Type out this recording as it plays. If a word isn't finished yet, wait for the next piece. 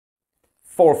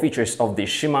4 features of the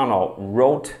Shimano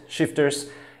road shifters.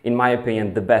 In my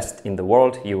opinion, the best in the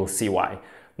world. You will see why.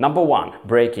 Number 1,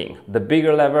 braking. The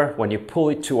bigger lever, when you pull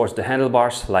it towards the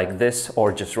handlebars like this,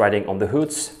 or just riding on the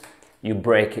hoods, you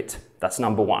brake it. That's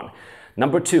number 1.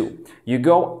 Number 2, you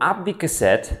go up the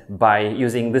cassette by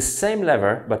using the same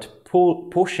lever, but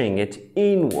pushing it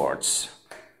inwards,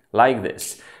 like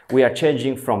this. We are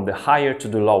changing from the higher to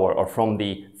the lower, or from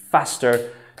the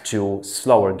faster to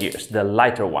slower gears, the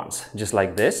lighter ones, just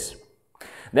like this.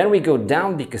 Then we go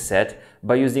down the cassette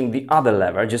by using the other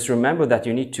lever. Just remember that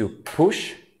you need to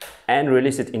push and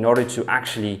release it in order to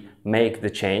actually make the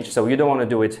change. So you don't want to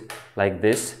do it like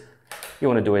this, you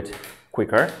want to do it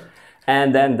quicker.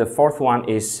 And then the 4th one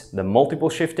is the multiple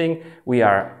shifting. We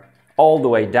are all the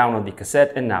way down on the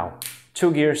cassette, and now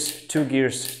 2 gears, 2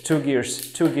 gears, 2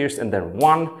 gears, 2 gears, and then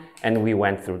 1, and we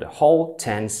went through the whole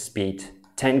 10 speed,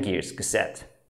 10 gears cassette.